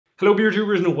Hello beer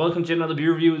tubers and welcome to another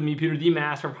beer review with me, Peter, the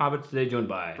Master of Hobbits, today joined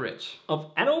by Rich of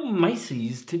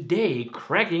Anaheim, today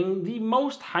cracking the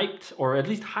most hyped, or at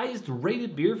least highest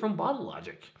rated beer from Bottle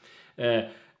Logic.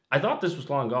 I thought this was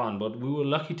long gone, but we were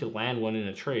lucky to land one in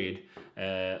a trade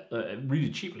really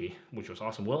cheaply, which was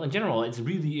awesome. Well, in general, it's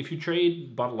really, if you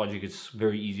trade Bottle Logic, it's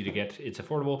very easy to get. It's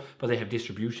affordable, but they have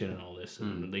distribution and all this,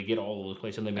 and they get all over the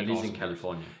place, and they make at least awesome in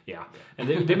California. Yeah, and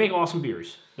they make awesome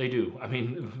beers. They do. I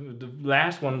mean, the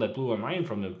last one that blew my mind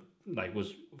from them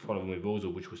was Follow Me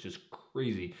Bozo, which was just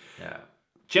crazy. Yeah,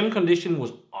 Gem Condition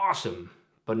was awesome,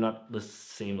 but not the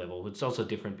same level. It's also a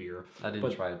different beer. I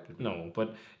didn't try it. No,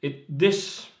 but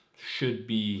this should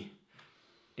be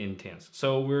intense.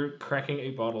 So we're cracking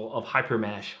a bottle of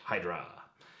Hypermash Hydra.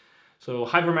 So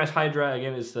Hypermash Hydra,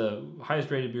 again, is the highest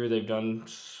rated beer they've done.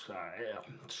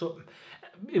 So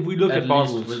if we look at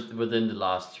bottles within the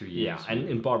last 2 years. Yeah, and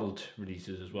in bottled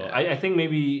releases as well. Yeah. I think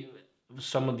maybe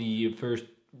some of the first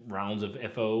rounds of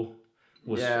FO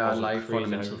was like crazy.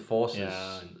 Fundamental Forces.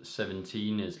 Yeah.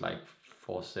 17 is like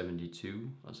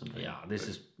 472 or something. Yeah, this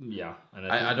is and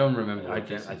I don't remember. I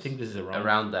think this is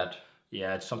around that.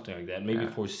 Yeah, it's something like that. Maybe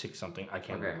 4.6 something. I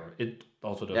can't remember. It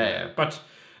also doesn't matter. Yeah. But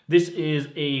this is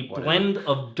a blend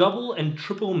of double and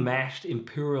triple mashed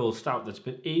Imperial Stout that's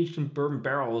been aged in bourbon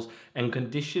barrels and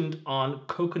conditioned on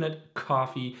coconut,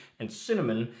 coffee, and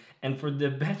cinnamon. And for the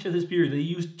batch of this beer, they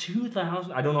used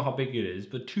 2,000, I don't know how big it is,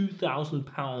 but 2,000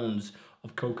 pounds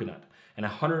of coconut and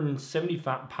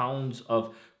 175 pounds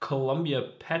of Columbia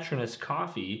Patronus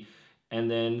coffee and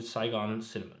then Saigon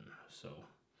cinnamon. So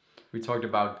we talked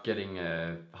about getting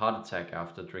a heart attack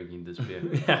after drinking this beer.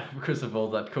 Yeah, because of all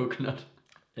that coconut.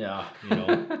 Yeah,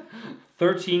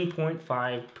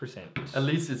 13.5%. At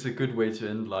least it's a good way to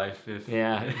end life. If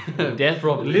death,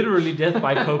 literally death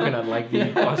by coconut, like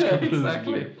the Oscar Blues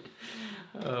beer.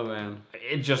 Oh man,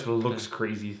 it just looks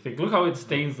crazy thick. Look how it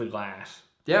stains the glass.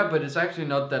 Yeah, but it's actually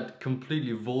not that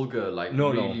completely vulgar,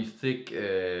 really thick.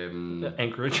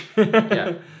 Anchorage.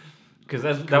 Yeah, because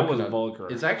that was vulgar.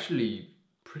 It's actually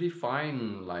pretty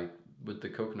fine, with the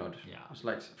coconut. Yeah, it's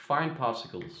like fine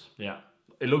particles. Yeah.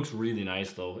 It looks really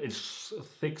nice though. It's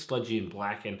thick, sludgy, and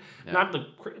black, and not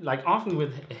often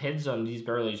with heads on these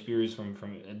barrel aged beers from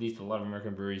at least a lot of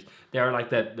American breweries, they are like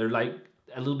that. They're like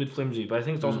a little bit flimsy, but I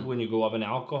think it's also when you go up in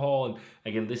alcohol, and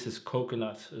again, this is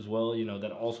coconut as well.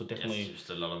 That also definitely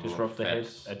disrupt the head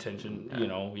attention.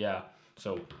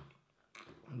 So,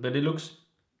 but it looks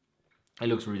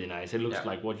really nice. It looks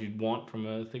like what you'd want from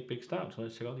a thick, big stout. So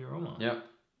let's check out the aroma. Yeah.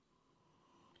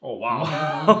 Oh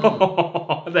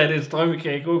wow, that is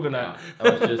Drømmekage coconut. Yeah, I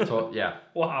was just taught. Yeah.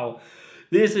 Wow,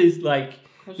 this is like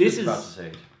this is. About to say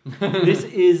it. This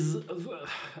is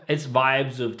it's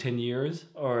vibes of 10 years,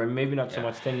 or maybe not so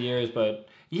much 10 years, but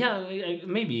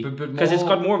maybe because it's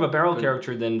got more of a barrel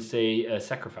character than say a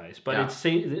Sacrifice, but it's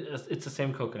the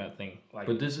same coconut thing.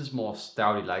 But this is more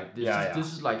stouty.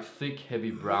 This is like thick, heavy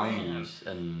brownies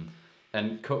and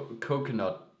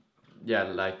coconut. Yeah,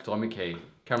 like Drømmekage.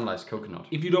 Caramelized coconut.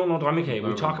 If you don't know Drømmekage,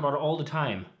 we talk about it all the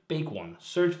time. Bake one.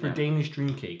 Search for Danish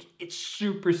dream cake. It's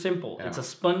super simple. Yeah. It's a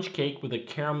sponge cake with a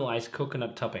caramelized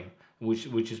coconut topping,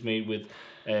 which is made with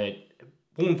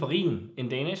brun farin in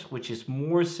Danish, which is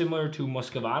more similar to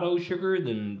Muscovado sugar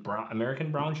than American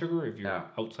brown sugar if you're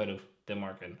outside of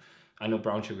Denmark. And I know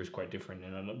brown sugar is quite different,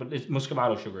 but it's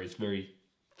Muscovado sugar. It's very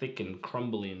thick and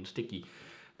crumbly and sticky.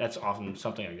 That's often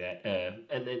something like that,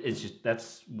 and it's just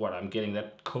that's what I'm getting.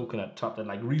 That coconut top, that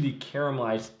really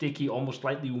caramelized, sticky, almost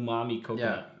slightly umami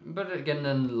coconut. Yeah, but again,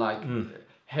 then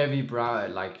heavy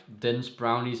brown, dense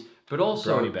brownies, but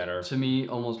also brownie batter. To me,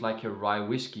 almost like a rye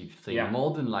whiskey thing,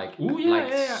 more than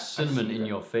cinnamon in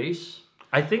your face.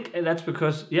 I think that's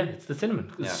because it's the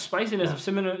cinnamon, the spiciness of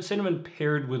cinnamon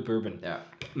paired with bourbon,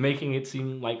 making it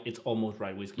seem like it's almost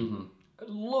rye whiskey.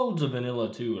 Loads of vanilla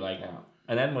too,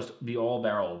 And that must be all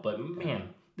barrel, but man,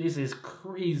 this is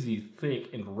crazy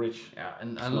thick and rich. Yeah,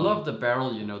 and I love the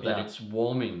barrel, that it's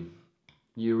warming.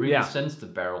 You really sense the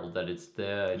barrel, that it's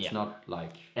there. It's not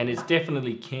like... And it's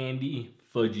definitely candy,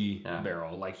 fudgy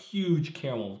barrel, huge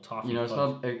caramel toffee. It's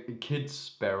not a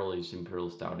kid's barrel is Imperial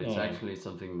Stout. It's actually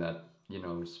something that,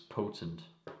 is potent.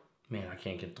 Man, I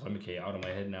can't get Drømmekage out of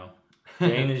my head now.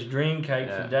 Danish dream cake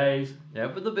for days. Yeah,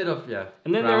 with a bit of,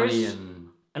 and then brownie there's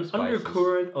an spices.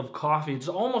 undercurrent of coffee. It's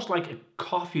almost like a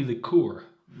coffee liqueur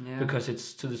because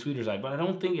it's to the sweeter side, but I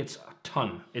don't think it's a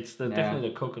ton. It's definitely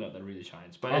the coconut that really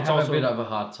shines. But it's also a bit of a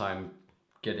hard time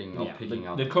getting or picking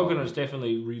out the coconut is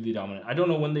definitely really dominant. I don't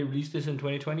know when they released this in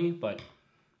 2020, but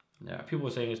people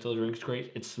are saying it still drinks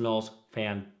great. It smells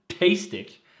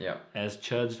fantastic. Yeah, as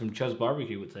Chuds from Chuds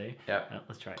Barbecue would say. Yeah,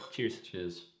 let's try it. Cheers.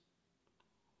 Cheers.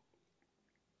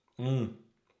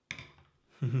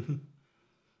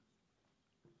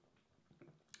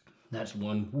 That's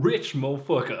one rich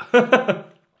motherfucker.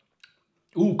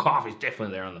 Ooh, coffee's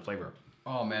definitely there on the flavor.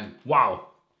 Oh man. Wow.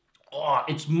 Oh,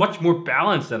 it's much more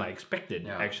balanced than I expected,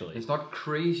 actually. It's not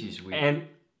crazy sweet. And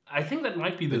I think that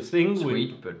might be the thing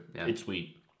sweet, but it's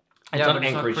sweet. It's not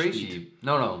Anchorage crazy. Sweet.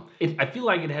 No. I feel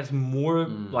like it has more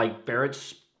like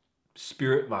Barrett's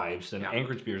Spirit vibes than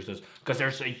Anchorage beers does, because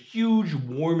there's a huge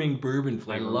warming bourbon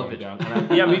flavor. I love it. Down.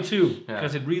 Yeah, me too.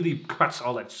 Because it really cuts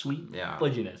all that sweet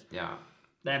fudginess. Yeah.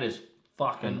 That is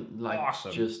fucking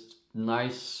awesome. Just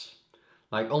nice.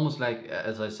 Like almost like,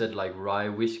 as I said, like rye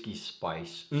whiskey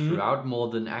spice throughout, more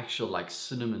than actual like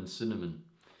cinnamon.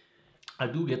 I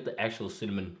do get the actual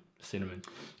cinnamon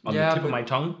on the tip of my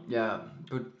tongue. Yeah,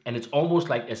 but and it's almost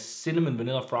like a cinnamon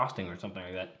vanilla frosting or something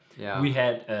like that. Yeah. We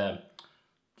had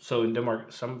so in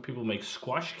Denmark, some people make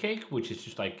squash cake, which is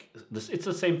just like this. It's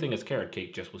the same thing as carrot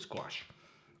cake, just with squash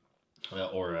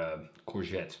or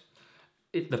courgette.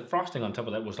 The frosting on top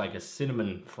of that was like a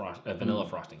cinnamon vanilla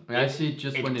frosting. I see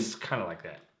just when it's kind of like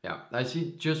that. Yeah, I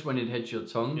see just when it hits your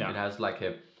tongue, it has like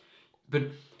a,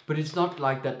 but it's not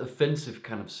like that offensive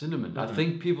kind of cinnamon. I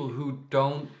think people who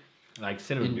don't like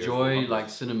cinnamon enjoy like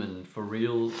cinnamon for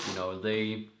real,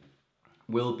 they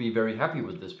will be very happy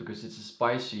with this, because it's a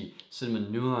spicy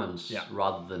cinnamon nuance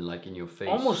rather than like in your face.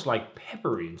 Almost like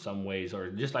peppery in some ways,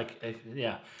 or just like I'm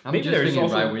maybe just there's thinking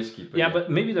also rye whiskey. But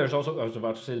but maybe there's also, I was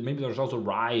about to say, maybe there's also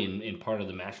rye in part of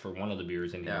the mash for one of the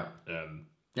beers in here.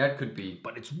 Yeah, it could be.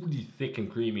 But it's really thick and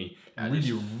creamy, and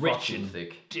really rich and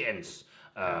thick, dense.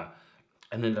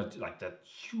 And then that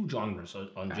huge onrush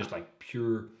on just like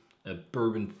pure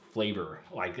bourbon flavor,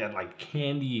 like that, like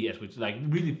candy, as which like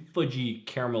really fudgy,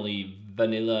 caramelly,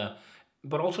 vanilla,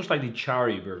 but also slightly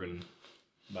cherry bourbon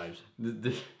vibes.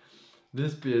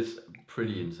 This beer is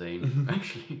pretty insane,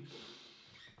 actually.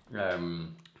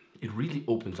 It really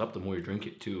opens up the more you drink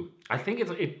it too. I think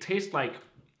it tastes like,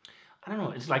 I don't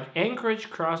know, it's like Anchorage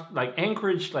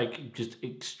like just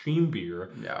extreme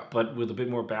beer, but with a bit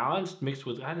more balanced, mixed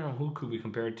with, I don't know, who could we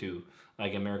compare it to?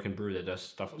 Like American Brew that does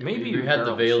stuff. Maybe we had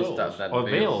the Veil stuff. Or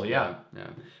Veil, yeah.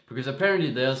 Because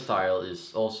apparently their style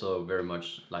is also very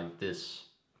much like this,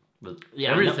 with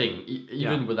everything,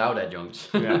 even without adjuncts.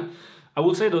 I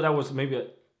will say though that was maybe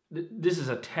this is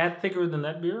a tad thicker than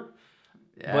that beer,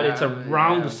 but it's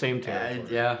around the same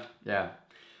territory.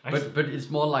 But it's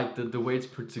more like the way it's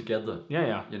put together.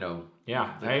 The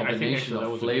combination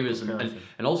of flavors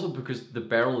and also because the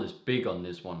barrel is big on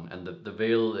this one, and the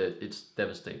Veil, it's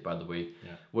Devastate, by the way,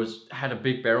 had a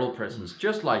big barrel presence,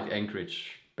 just like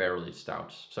Anchorage barrel-aged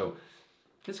stouts. So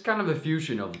it's kind of a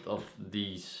fusion of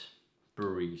these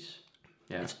breweries.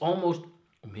 Yeah, it's almost,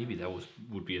 maybe that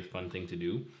would be a fun thing to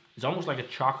do. It's almost like a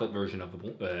chocolate version of a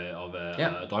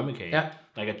Däumeke. Yeah.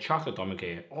 Like a chocolate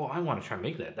Däumeke. Oh, I want to try and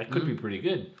make that. That could be pretty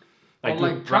good.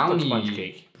 Like brownie sponge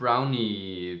cake.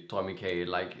 Brownie Däumeke.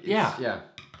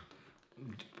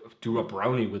 Do a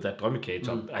brownie with that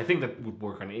Däumeke. I think that would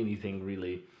work on anything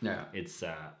really. Yeah. It's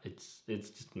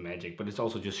just magic, but it's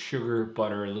also just sugar,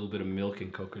 butter, a little bit of milk,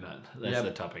 and coconut. That's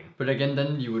the topping. But again,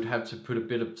 then you would have to put a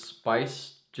bit of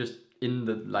spice just in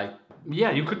the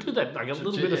you could do that, like a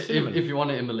little bit of cinnamon if you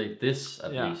want to emulate this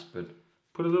at least. But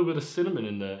put a little bit of cinnamon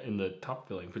in the top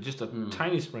filling, but just a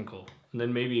tiny sprinkle. And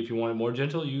then maybe if you want it more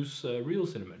gentle, use real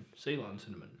cinnamon, Ceylon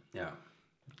cinnamon.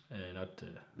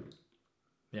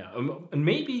 And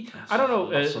maybe I don't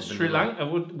know, Sri Lanka.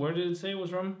 Where did it say it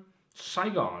was from?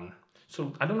 Saigon.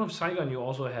 So I don't know if Saigon you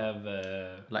also have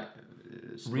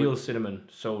real cinnamon,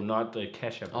 so not the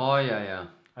cashew. Oh yeah.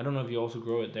 I don't know if you also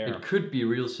grow it there. It could be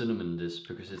real cinnamon,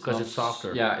 because it's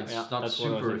softer. Yeah, it's not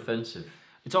super offensive.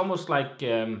 It's almost like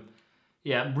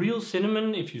real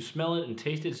cinnamon. If you smell it and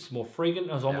taste it, it's more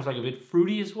fragrant. It's almost like a bit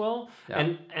fruity as well.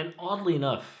 Yeah. And oddly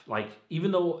enough, like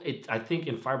even though I think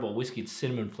in Fireball whiskey it's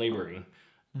cinnamon flavoring,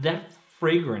 that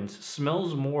fragrance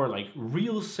smells more like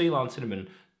real Ceylon cinnamon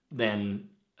than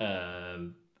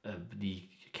the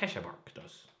cashew bark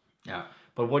does. Yeah.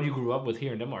 But what you grew up with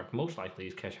here in Denmark most likely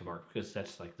is cashew bark, because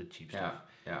that's like the cheap stuff.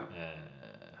 Yeah.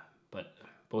 But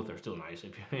both are still nice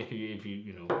if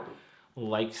you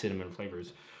like cinnamon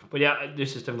flavors. But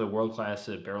this is definitely world class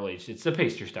barrel aged. It's a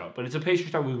pastry stout, but it's a pastry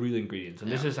stout with real ingredients, and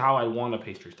this is how I want a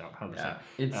pastry stout. 100%. Yeah.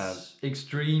 It's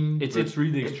extreme. It's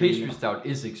really extreme. Pastry stout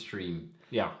is extreme.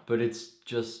 Yeah. But it's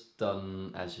just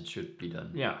done as it should be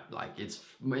done. Yeah. Like it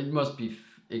must be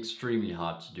extremely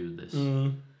hard to do this.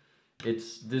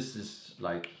 This is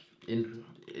like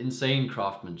insane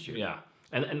craftsmanship. Yeah,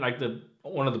 and like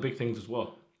one of the big things as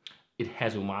well, it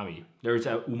has umami. There's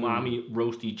a umami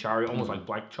roasty cherry, almost like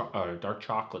dark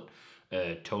chocolate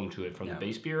tone to it from the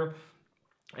base beer.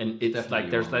 And it's like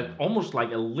there's that almost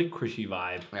like a licoricey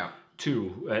vibe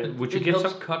too, which it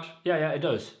helps cut. Yeah, it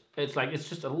does. It's like it's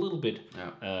just a little bit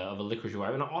of a licorice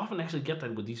vibe, and I often actually get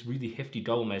that with these really hefty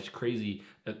double mash crazy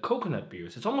coconut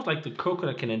beers. It's almost like the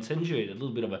coconut can accentuate a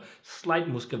little bit of a slight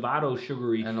muscovado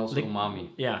sugary and also umami.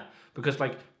 Yeah, because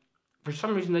like for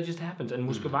some reason that just happens, and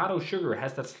muscovado sugar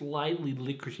has that slightly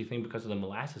licoricey thing because of the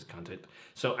molasses content.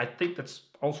 So I think that's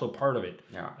also part of it.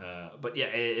 Yeah. But yeah,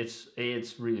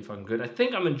 it's really fucking good. I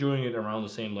think I'm enjoying it around the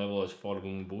same level as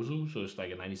Brewing Bozu, so it's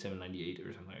like a 97, 98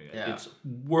 or something like that. Yeah. It's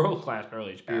world-class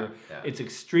barrel-aged beer. Yeah. It's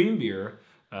extreme beer,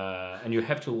 and you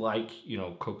have to like,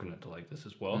 coconut to like this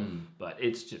as well. But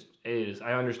it is.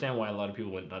 I understand why a lot of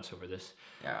people went nuts over this.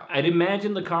 Yeah. I'd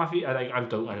imagine the coffee. I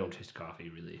don't taste coffee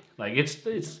really. Like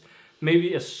it's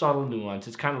maybe a subtle nuance.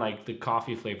 It's kind of like the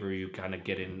coffee flavor you kind of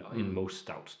get in most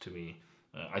stouts to me.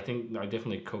 I think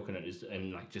definitely coconut is,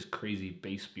 and like just crazy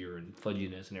base beer and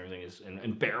fudginess and everything is,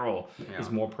 and barrel is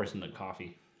more present than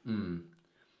coffee.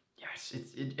 Yes,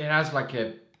 it has like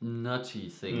a nutty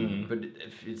thing, but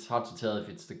it's hard to tell if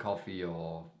it's the coffee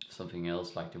or something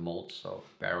else like the malts or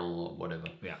barrel or whatever.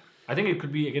 Yeah, I think it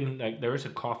could be, again, like there is a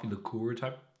coffee liqueur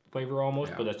type flavor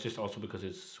almost, but that's just also because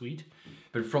it's sweet.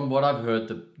 But from what I've heard,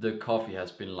 the coffee has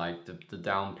been like the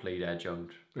downplayed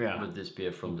adjunct with this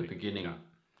beer from the beginning. Yeah.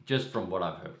 Just from what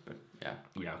I've heard, but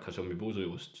yeah, because Omibozu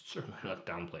was certainly not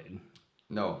downplayed.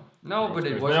 No, but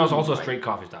it was also a straight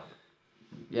coffee stout.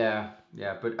 Yeah,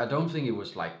 but I don't think it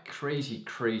was like crazy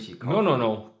coffee.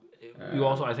 No. You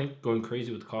also, I think, going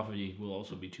crazy with coffee will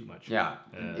also be too much. Yeah,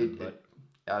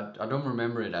 I don't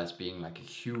remember it as being like a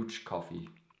huge coffee.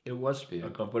 It was, but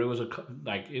it was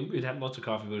it had lots of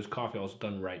coffee, but it was coffee also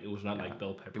done right. It was not like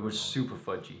bell pepper. It was super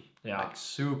fudgy. Yeah, like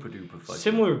super duper fudgy.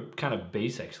 Similar kind of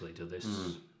base actually to this.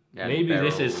 Yeah, maybe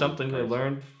this is something they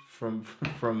learned from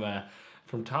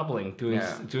Toppling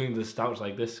doing the stouts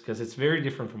like this, because it's very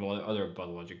different from other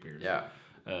Bottle Logic beers. Yeah.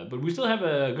 But we still have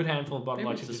a good handful of Bottle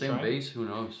Logic to try. It's the same base, who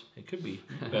knows? It could be.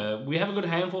 We have a good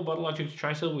handful of Bottle Logic to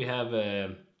try still. We have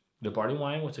the barley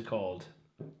wine, what's it called?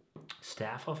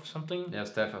 Staff of something? Yeah,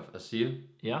 Staff of Asir.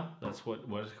 Yeah, that's what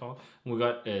it's called. And we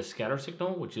got Scatter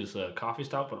Signal, which is a coffee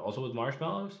stout, but also with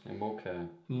marshmallows. A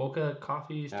mocha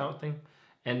coffee stout thing.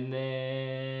 And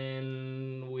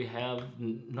then we have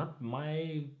not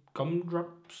my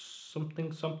gumdrops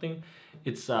something.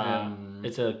 It's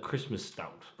a Christmas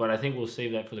stout, but I think we'll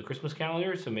save that for the Christmas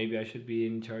calendar. So maybe I should be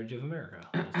in charge of America.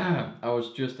 I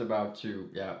was just about to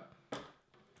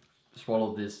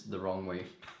swallow this the wrong way.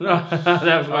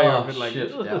 That was why you were a bit like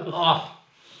shit. Yeah.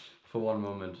 For one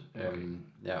moment.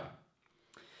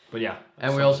 But yeah.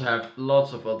 And we also have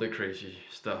lots of other crazy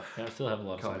stuff. Yeah, I still have a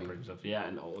lot of side project stuff. Yeah,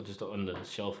 and just on the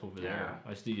shelf over there.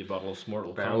 I see a bottle of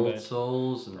Mortal Barreled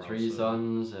Souls and Three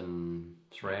Sons and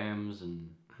Trams and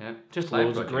just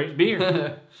loads of great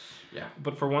beer. Yeah.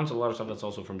 But for once, a lot of stuff that's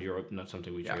also from Europe, not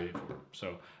something we traded for.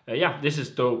 So this is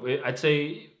dope. I'd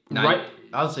say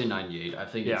I'll say 98. I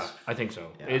think I think so.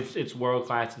 Yeah. It's world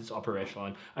class, it's upper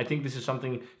echelon. I think this is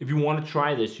something, if you want to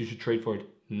try this, you should trade for it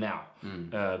now.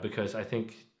 Because I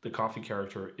think the coffee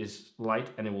character is light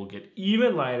and it will get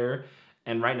even lighter.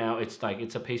 And right now it's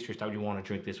a pastry stout. You want to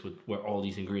drink this with where all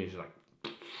these ingredients are like.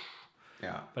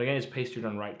 Yeah. But again, it's pastry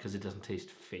done right because it doesn't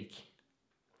taste fake.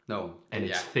 No. And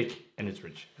it's thick and it's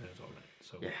rich and it's all right.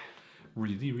 So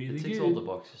really, really it ticks all the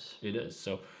boxes. It does.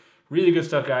 So really good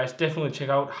stuff, guys. Definitely check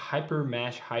out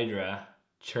Hypermash Hydra.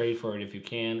 Trade for it if you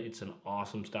can. It's an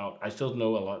awesome stout. I still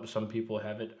know some people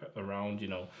have it around,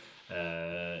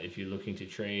 if you're looking to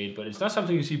trade, but it's not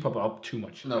something you see pop up too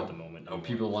much at the moment. No,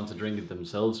 people want to drink it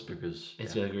themselves because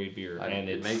it's a great beer and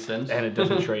it makes sense. And it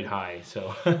doesn't trade high.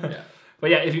 So But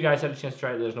yeah, if you guys had a chance to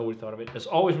try it, let us know what you thought of it. As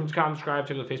always, remember to comment, subscribe,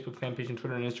 check out the Facebook fan page and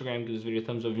Twitter and Instagram. Give this video a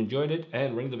thumbs up if you enjoyed it,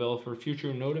 and ring the bell for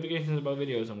future notifications about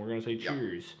videos. And we're gonna say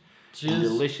cheers. Cheers.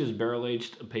 Delicious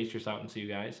barrel-aged pastry stout, and see you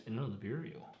guys in another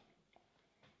video.